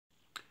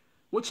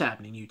What's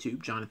happening,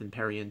 YouTube? Jonathan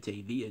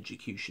Pariente, the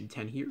Execution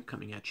 10 here,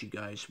 coming at you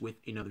guys with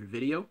another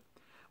video. I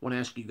want to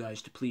ask you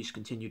guys to please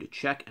continue to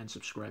check and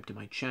subscribe to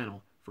my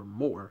channel for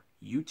more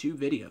YouTube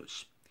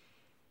videos.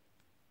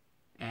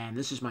 And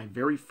this is my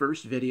very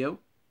first video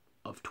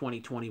of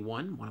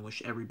 2021. I want to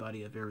wish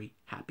everybody a very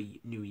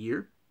happy new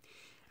year.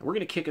 And we're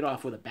going to kick it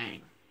off with a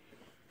bang.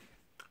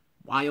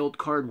 Wild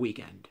Card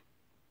Weekend.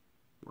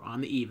 We're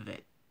on the eve of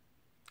it.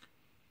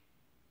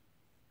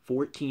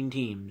 14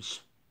 teams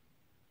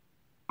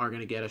are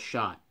going to get a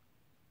shot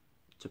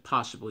to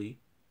possibly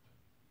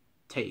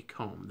take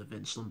home the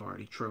Vince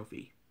Lombardi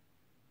Trophy.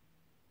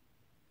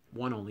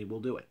 One only will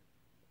do it.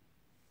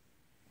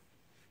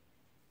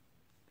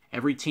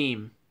 Every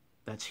team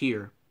that's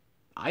here,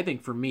 I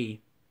think for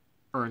me,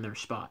 earned their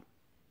spot.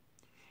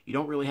 You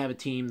don't really have a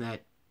team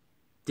that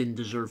didn't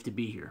deserve to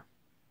be here,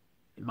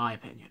 in my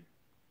opinion.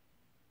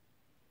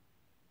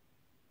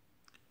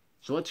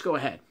 So let's go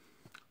ahead.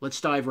 Let's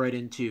dive right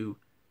into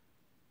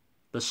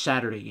the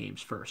Saturday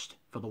games first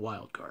for the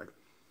wild card.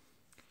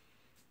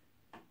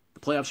 The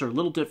playoffs are a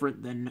little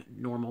different than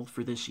normal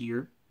for this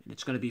year, and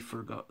it's going to be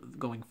for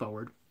going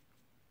forward.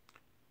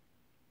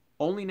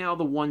 Only now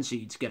the 1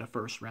 seeds get a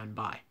first round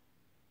bye.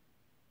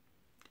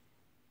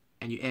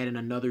 And you add in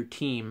another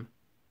team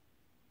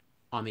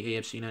on the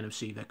AFC and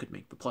NFC that could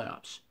make the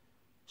playoffs.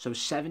 So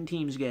 7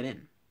 teams get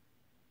in.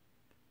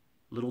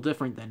 A little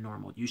different than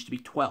normal. It used to be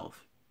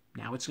 12.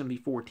 Now it's going to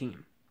be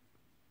 14.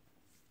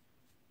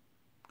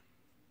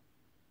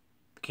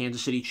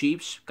 Kansas City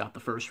Chiefs got the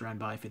first round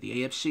bye for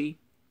the AFC.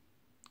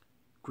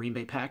 Green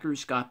Bay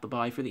Packers got the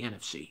bye for the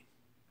NFC.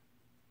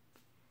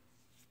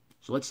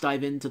 So let's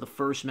dive into the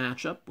first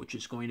matchup, which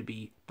is going to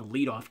be the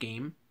leadoff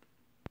game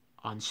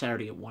on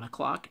Saturday at 1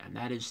 o'clock, and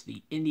that is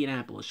the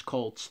Indianapolis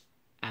Colts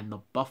and the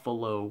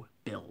Buffalo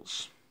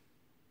Bills.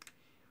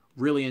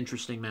 Really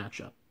interesting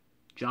matchup.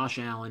 Josh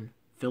Allen,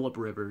 Phillip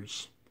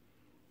Rivers,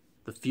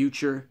 the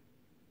future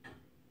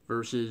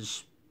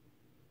versus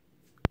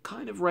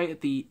kind of right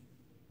at the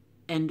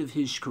end of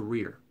his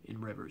career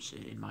in Rivers,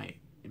 in my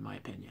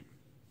opinion.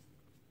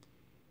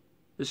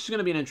 This is going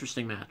to be an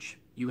interesting match.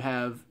 You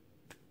have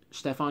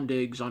Stefon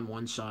Diggs on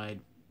one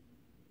side.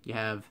 You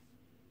have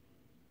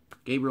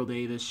Gabriel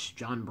Davis,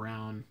 John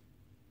Brown.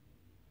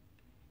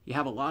 You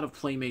have a lot of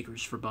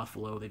playmakers for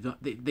Buffalo.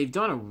 They've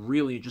done a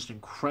really just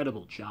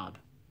incredible job.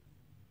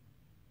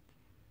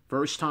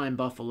 First time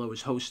Buffalo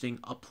is hosting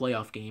a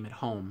playoff game at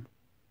home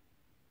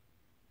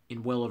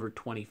in well over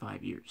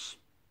 25 years.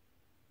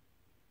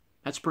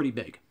 That's pretty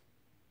big.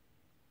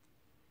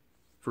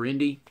 For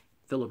Indy,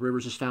 Phillip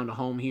Rivers has found a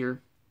home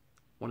here.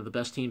 One of the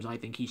best teams I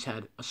think he's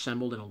had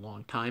assembled in a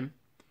long time.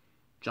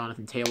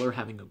 Jonathan Taylor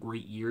having a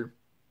great year.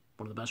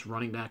 One of the best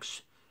running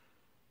backs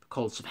the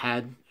Colts have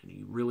had. And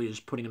he really is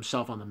putting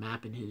himself on the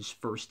map in his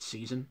first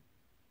season.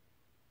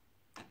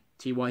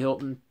 T.Y.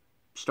 Hilton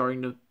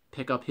starting to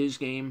pick up his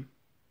game.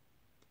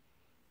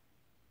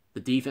 The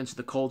defense of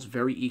the Colts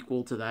very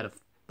equal to that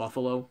of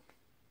Buffalo.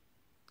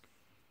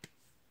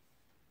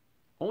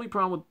 Only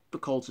problem with the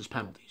Colts is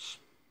penalties.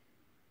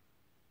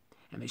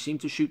 And they seem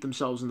to shoot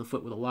themselves in the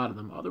foot with a lot of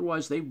them.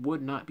 Otherwise, they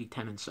would not be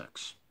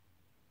 10-6.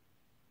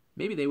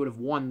 Maybe they would have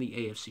won the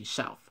AFC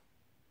South.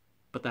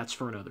 But that's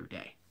for another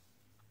day.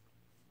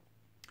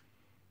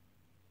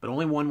 But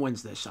only one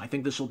wins this. I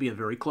think this will be a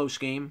very close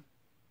game.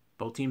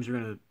 Both teams are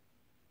going to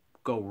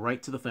go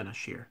right to the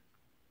finish here.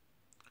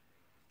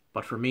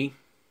 But for me,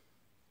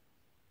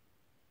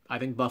 I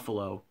think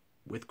Buffalo,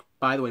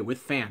 by the way, with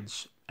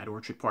fans at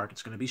Orchard Park.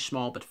 It's going to be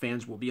small, but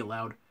fans will be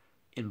allowed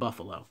in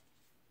Buffalo.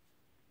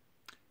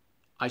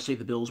 I say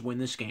the Bills win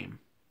this game.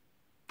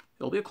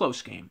 It'll be a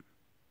close game.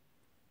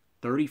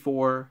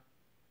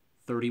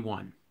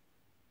 34-31.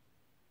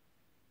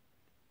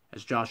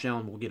 As Josh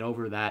Allen will get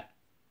over that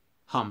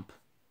hump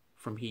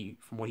from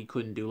what he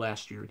couldn't do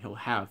last year, and he'll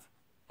have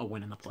a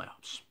win in the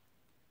playoffs.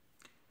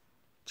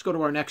 Let's go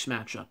to our next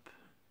matchup.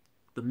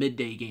 The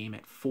midday game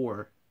at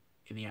 4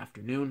 in the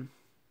afternoon.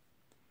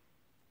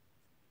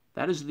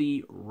 That is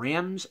the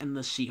Rams and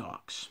the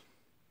Seahawks.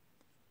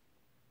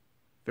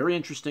 Very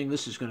interesting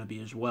this is going to be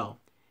as well.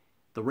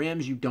 The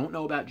Rams, you don't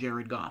know about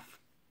Jared Goff.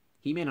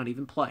 He may not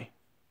even play.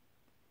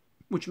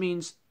 Which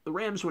means the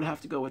Rams would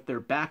have to go with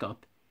their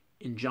backup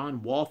in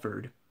John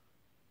Wolford,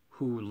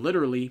 who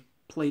literally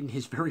played in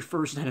his very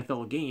first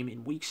NFL game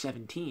in Week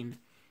 17,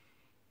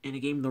 in a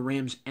game the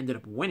Rams ended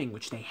up winning,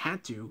 which they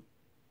had to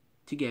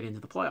get into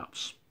the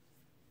playoffs.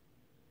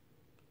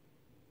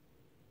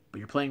 But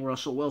you're playing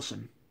Russell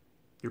Wilson.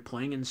 You're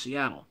playing in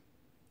Seattle.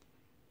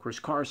 Chris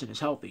Carson is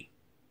healthy.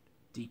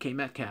 DK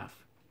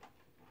Metcalf.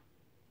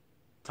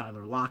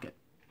 Tyler Lockett.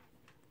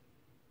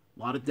 A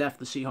lot of depth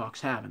the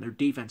Seahawks have, and their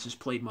defense has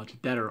played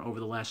much better over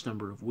the last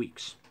number of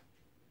weeks.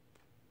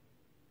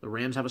 The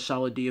Rams have a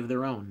solid D of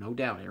their own, no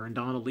doubt. Aaron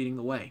Donald leading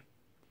the way.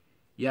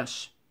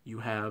 Yes, you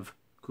have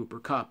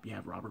Cooper Kupp, you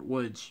have Robert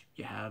Woods,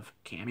 you have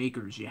Cam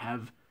Akers, you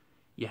have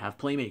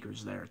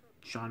playmakers there.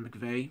 Sean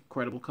McVay,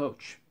 credible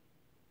coach.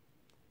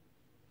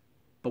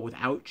 But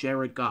without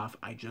Jared Goff,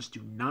 I just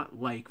do not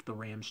like the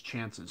Rams'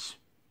 chances.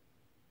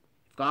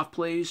 If Goff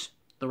plays,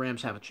 the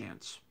Rams have a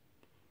chance.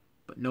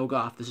 But no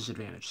Goff, this is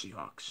advantage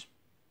Seahawks.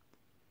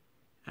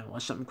 And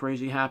unless something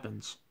crazy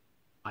happens,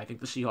 I think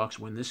the Seahawks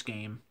win this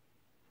game,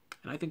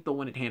 and I think they'll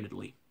win it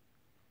handedly.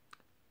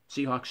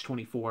 Seahawks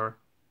 24,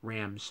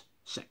 Rams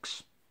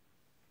 6.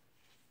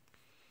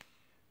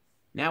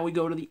 Now we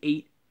go to the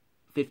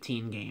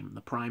 8:15 game,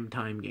 the prime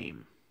time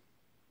game.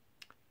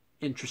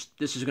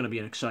 This is going to be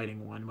an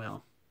exciting one.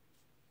 Well,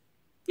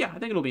 yeah, I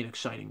think it'll be an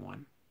exciting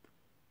one.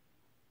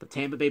 The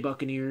Tampa Bay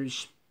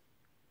Buccaneers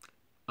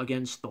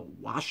against the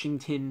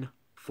Washington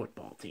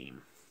football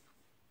team.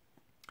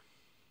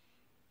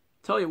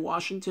 Tell you,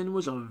 Washington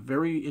was a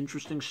very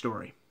interesting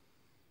story.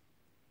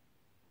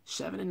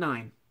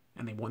 7-9,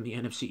 and they won the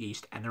NFC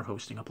East, and they're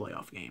hosting a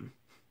playoff game.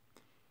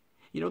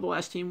 You know the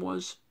last team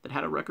was that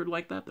had a record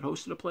like that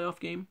hosted a playoff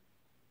game?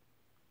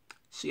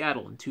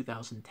 Seattle in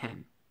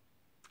 2010.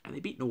 And they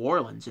beat New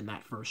Orleans in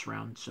that first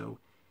round, so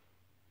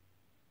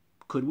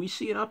could we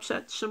see an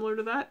upset similar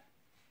to that?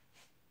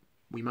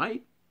 We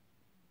might.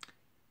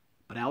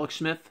 But Alex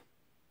Smith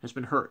has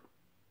been hurt.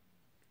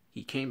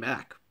 He came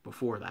back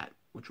before that,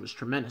 which was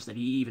tremendous that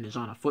he even is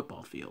on a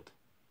football field.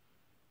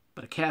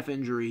 But a calf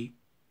injury,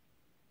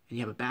 and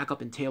you have a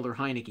backup in Taylor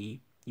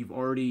Heineke, you've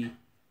already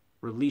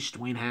released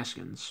Dwayne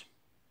Haskins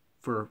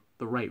for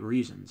the right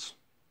reasons.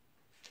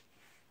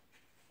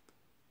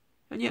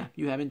 And yeah,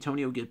 you have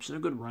Antonio Gibson, a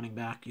good running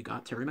back. You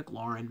got Terry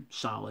McLaurin,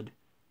 solid.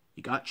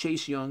 You got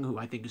Chase Young, who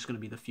I think is going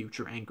to be the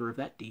future anchor of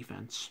that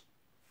defense.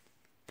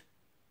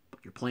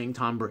 But you're playing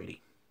Tom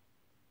Brady.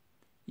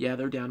 Yeah,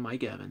 they're down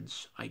Mike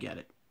Evans. I get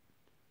it.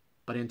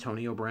 But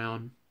Antonio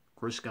Brown,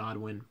 Chris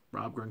Godwin,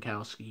 Rob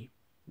Gronkowski,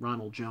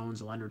 Ronald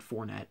Jones, Leonard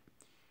Fournette.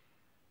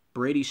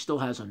 Brady still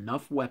has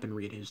enough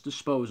weaponry at his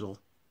disposal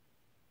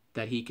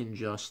that he can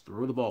just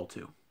throw the ball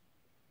to.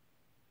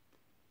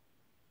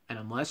 And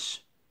unless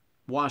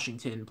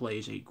Washington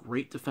plays a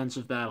great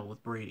defensive battle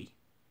with Brady,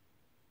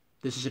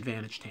 this is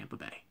advantage Tampa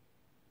Bay.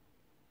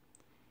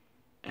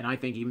 And I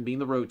think even being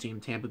the road team,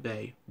 Tampa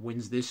Bay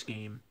wins this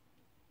game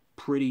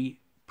pretty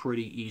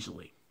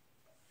easily.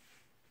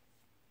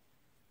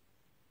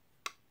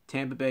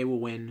 Tampa Bay will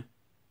win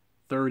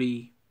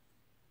 30-13.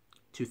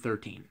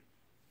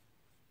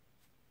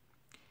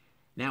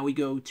 Now we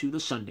go to the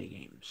Sunday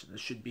games.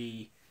 This should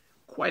be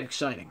quite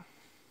exciting.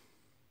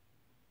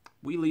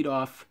 We lead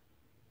off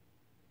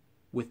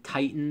with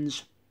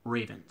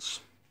Titans-Ravens.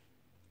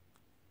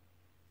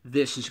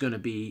 This is going to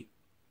be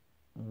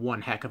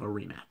one heck of a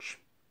rematch.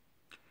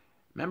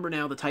 Remember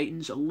now, the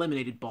Titans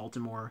eliminated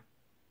Baltimore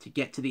to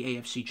get to the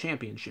AFC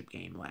Championship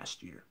game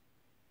last year.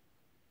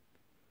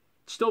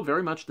 It's still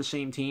very much the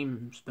same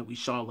teams that we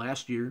saw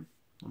last year.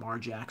 Lamar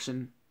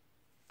Jackson,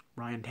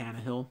 Ryan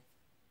Tannehill,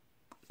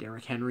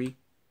 Derrick Henry.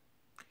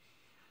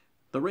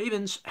 The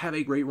Ravens have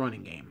a great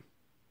running game.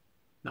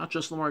 Not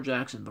just Lamar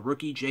Jackson, the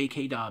rookie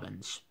J.K.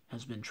 Dobbins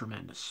has been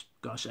tremendous.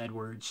 Gus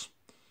Edwards.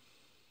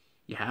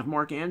 You have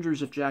Mark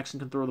Andrews if Jackson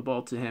can throw the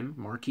ball to him.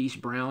 Marquise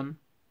Brown.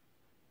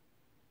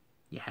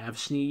 You have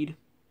Snead.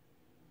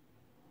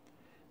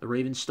 The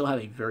Ravens still have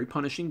a very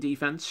punishing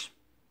defense.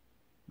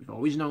 We've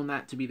always known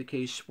that to be the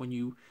case when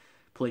you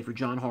play for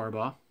John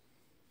Harbaugh.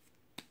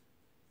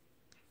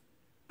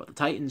 But the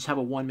Titans have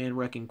a one-man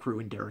wrecking crew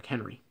in Derrick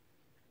Henry.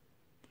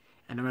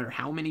 And no matter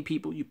how many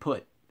people you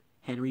put,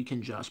 Henry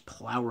can just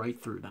plow right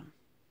through them.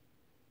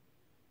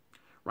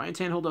 Ryan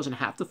Tannehill doesn't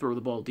have to throw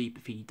the ball deep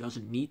if he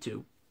doesn't need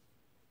to.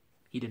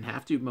 He didn't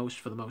have to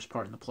for the most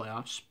part in the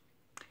playoffs.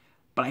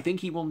 But I think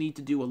he will need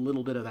to do a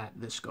little bit of that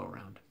this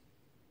go-around.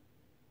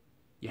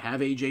 You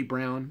have A.J.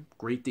 Brown,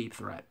 great deep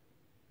threat.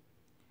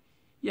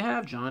 You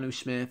have Jonnu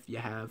Smith, you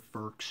have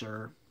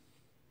Firkser.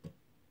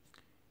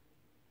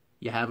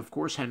 You have, of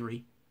course,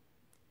 Henry.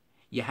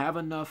 You have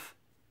enough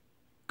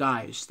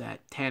guys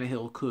that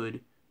Tannehill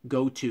could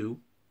go to.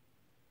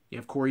 You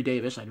have Corey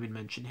Davis, I didn't even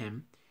mention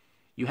him.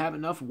 You have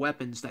enough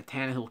weapons that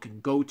Tannehill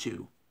can go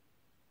to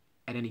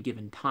at any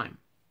given time.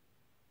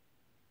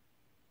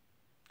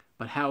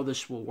 But how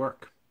this will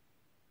work?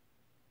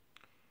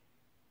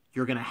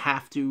 You're going to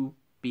have to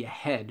be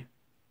ahead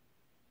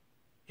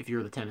if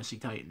you're the Tennessee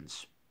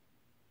Titans.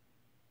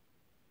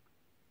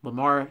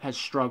 Lamar has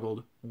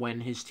struggled when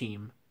his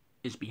team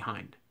is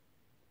behind.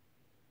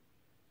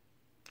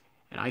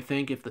 And I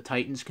think if the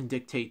Titans can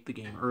dictate the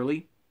game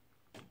early,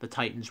 the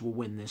Titans will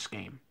win this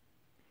game.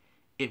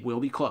 It will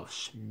be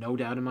close, no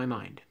doubt in my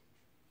mind.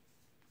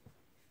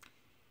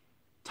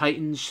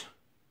 Titans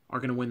are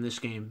going to win this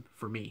game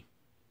for me.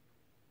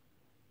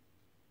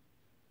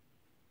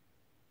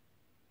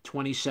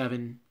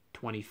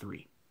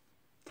 27-23,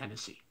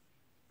 Tennessee.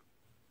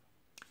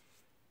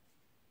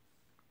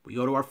 We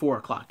go to our 4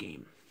 o'clock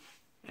game,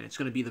 and it's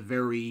going to be the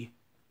very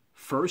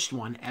first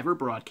one ever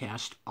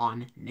broadcast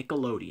on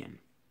Nickelodeon.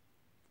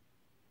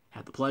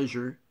 Had the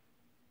pleasure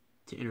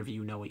to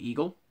interview Noah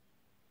Eagle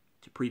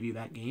to preview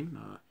that game.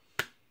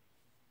 If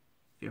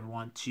you ever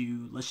want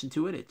to listen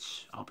to it,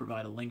 I'll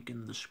provide a link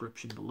in the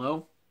description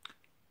below.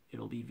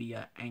 It'll be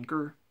via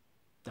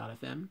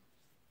Anchor.fm.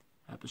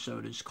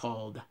 Episode is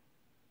called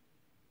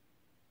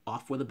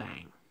Off with a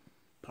Bang,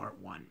 Part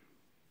 1.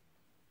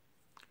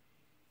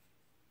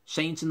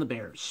 Saints and the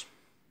Bears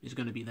is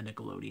going to be the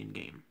Nickelodeon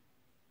game.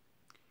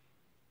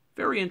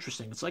 Very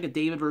interesting. It's like a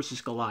David versus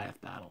Goliath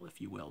battle,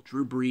 if you will.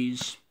 Drew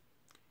Brees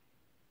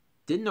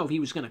didn't know if he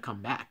was going to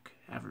come back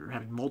after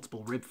having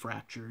multiple rib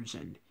fractures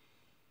and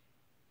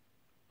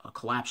a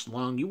collapsed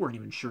lung. You weren't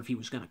even sure if he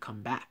was going to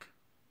come back.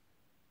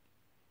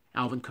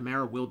 Alvin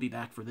Kamara will be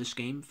back for this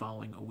game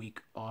following a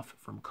week off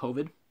from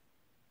COVID.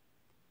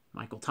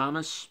 Michael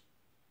Thomas,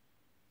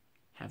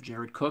 have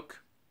Jared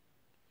Cook.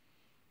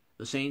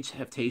 The Saints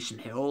have Taysom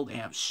Hill. They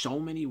have so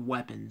many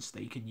weapons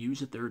they can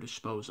use at their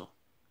disposal.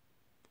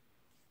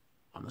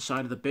 On the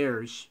side of the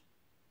Bears,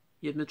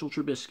 you have Mitchell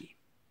Trubisky.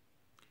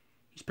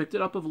 He's picked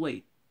it up of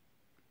late,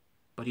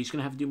 but he's going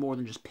to have to do more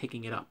than just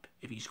picking it up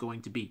if he's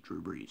going to beat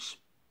Drew Brees.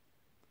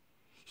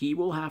 He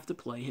will have to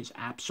play his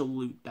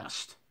absolute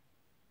best.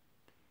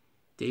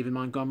 David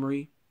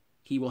Montgomery,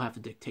 he will have to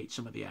dictate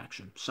some of the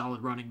action.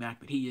 Solid running back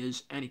that he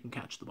is, and he can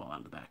catch the ball out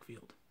of the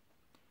backfield.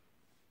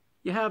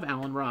 You have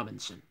Allen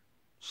Robinson,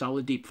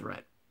 solid deep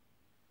threat.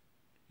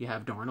 You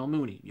have Darnell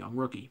Mooney, young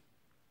rookie.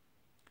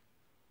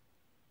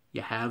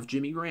 You have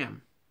Jimmy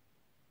Graham.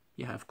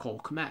 You have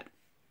Cole Kmet.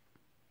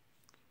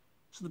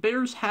 So the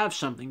Bears have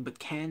something, but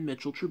can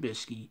Mitchell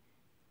Trubisky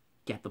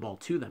get the ball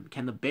to them?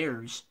 Can the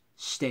Bears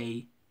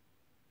stay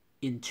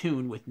in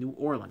tune with New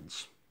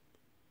Orleans?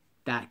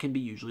 That can be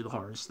usually the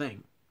hardest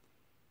thing.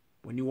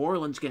 When New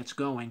Orleans gets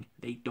going,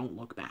 they don't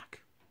look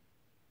back.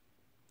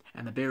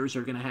 And the Bears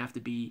are going to have to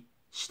be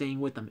staying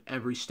with them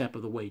every step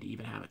of the way to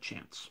even have a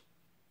chance.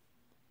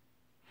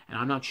 And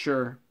I'm not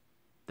sure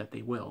that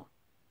they will.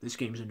 This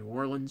game's in New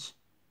Orleans.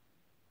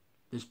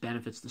 This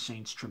benefits the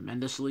Saints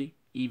tremendously,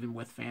 even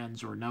with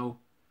fans or no.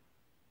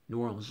 New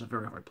Orleans is a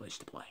very hard place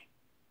to play.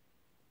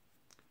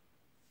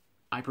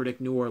 I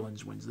predict New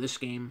Orleans wins this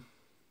game,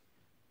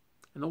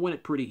 and they'll win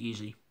it pretty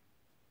easy.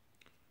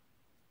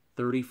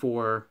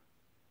 34-7.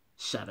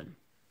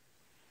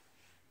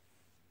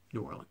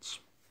 New Orleans.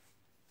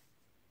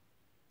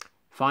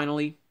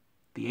 Finally,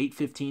 the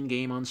 8:15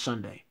 game on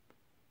Sunday.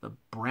 The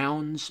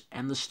Browns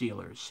and the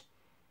Steelers.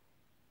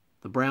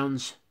 The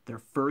Browns, their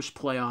first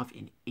playoff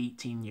in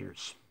 18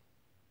 years.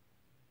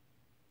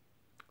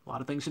 A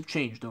lot of things have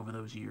changed over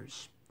those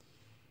years.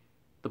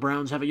 The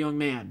Browns have a young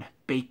man,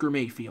 Baker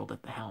Mayfield,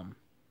 at the helm,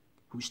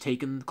 who's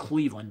taken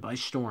Cleveland by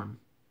storm,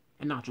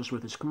 and not just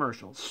with his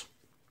commercials.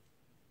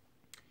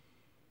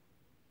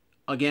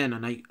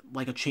 Again,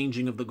 like a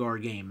changing of the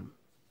guard game.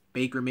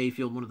 Baker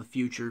Mayfield, one of the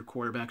future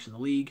quarterbacks in the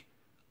league,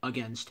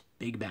 against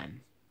Big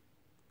Ben.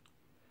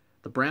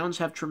 The Browns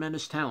have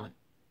tremendous talent.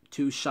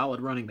 Two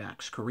solid running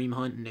backs, Kareem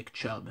Hunt and Nick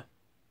Chubb.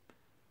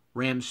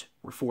 Rams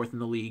were fourth in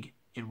the league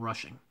in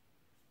rushing.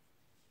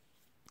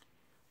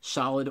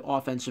 Solid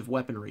offensive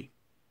weaponry.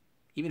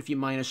 Even if you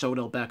minus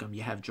Odell Beckham,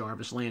 you have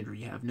Jarvis Landry,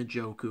 you have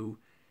Njoku,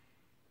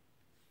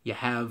 you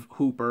have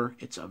Hooper.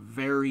 It's a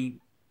very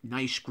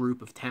nice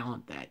group of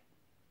talent that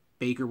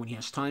Baker, when he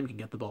has time, can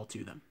get the ball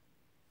to them.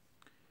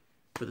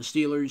 For the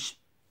Steelers,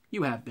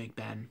 you have Big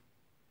Ben.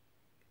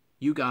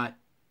 You got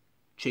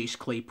Chase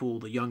Claypool,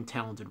 the young,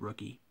 talented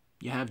rookie.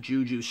 You have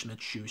Juju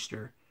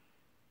Smith-Schuster.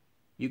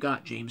 You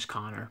got James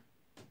Conner.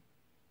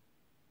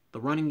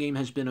 The running game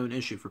has been an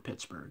issue for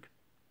Pittsburgh.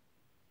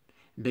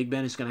 Big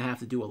Ben is going to have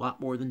to do a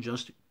lot more than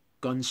just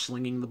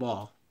gunslinging the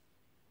ball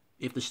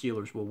if the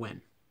Steelers will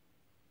win.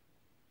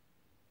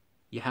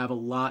 You have a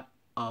lot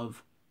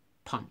of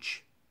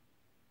punch.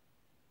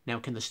 Now,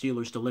 can the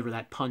Steelers deliver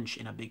that punch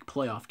in a big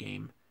playoff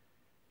game?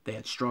 They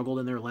had struggled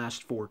in their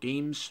last 4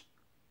 games,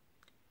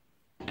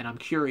 and I'm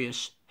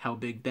curious how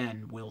Big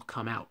Ben will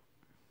come out.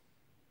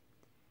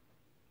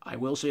 I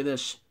will say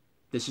this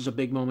is a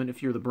big moment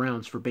if you're the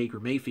Browns for Baker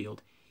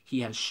Mayfield. He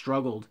has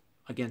struggled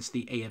against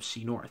the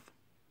AFC North.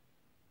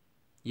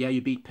 Yeah, you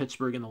beat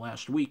Pittsburgh in the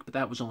last week, but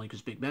that was only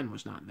because Big Ben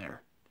was not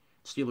there.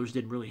 Steelers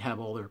didn't really have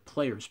all their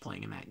players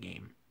playing in that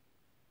game.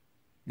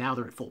 Now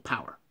they're at full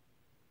power.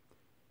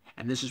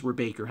 And this is where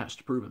Baker has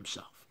to prove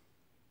himself.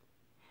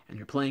 And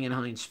you're playing in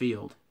Heinz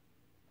Field.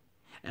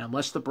 And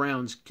unless the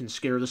Browns can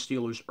scare the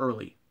Steelers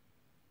early,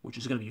 which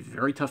is going to be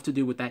very tough to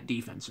do with that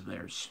defense of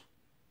theirs,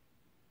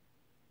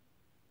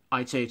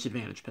 I'd say it's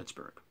advantage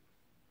Pittsburgh.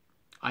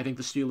 I think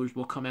the Steelers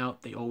will come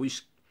out. They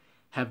always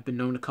have been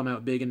known to come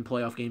out big in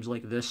playoff games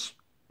like this.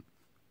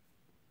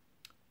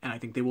 And I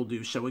think they will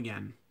do so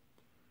again.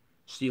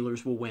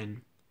 Steelers will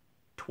win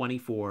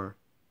 24-10.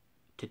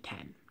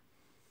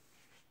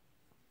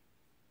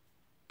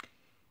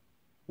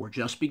 We're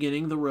just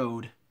beginning the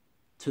road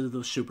to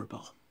the Super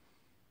Bowl.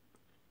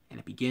 And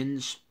it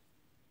begins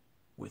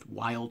with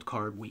Wild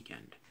Card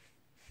Weekend.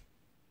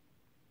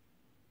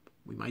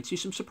 We might see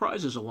some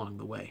surprises along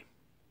the way.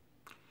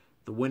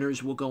 The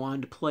winners will go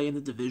on to play in the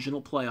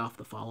divisional playoff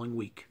the following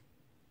week,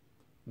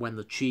 when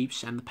the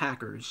Chiefs and the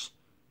Packers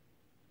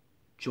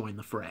join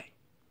the fray.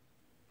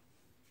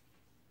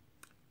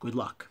 Good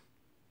luck.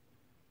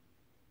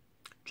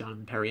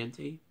 Jonathan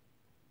Pariente,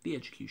 The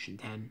Execution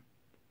 10,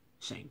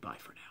 saying bye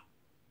for now.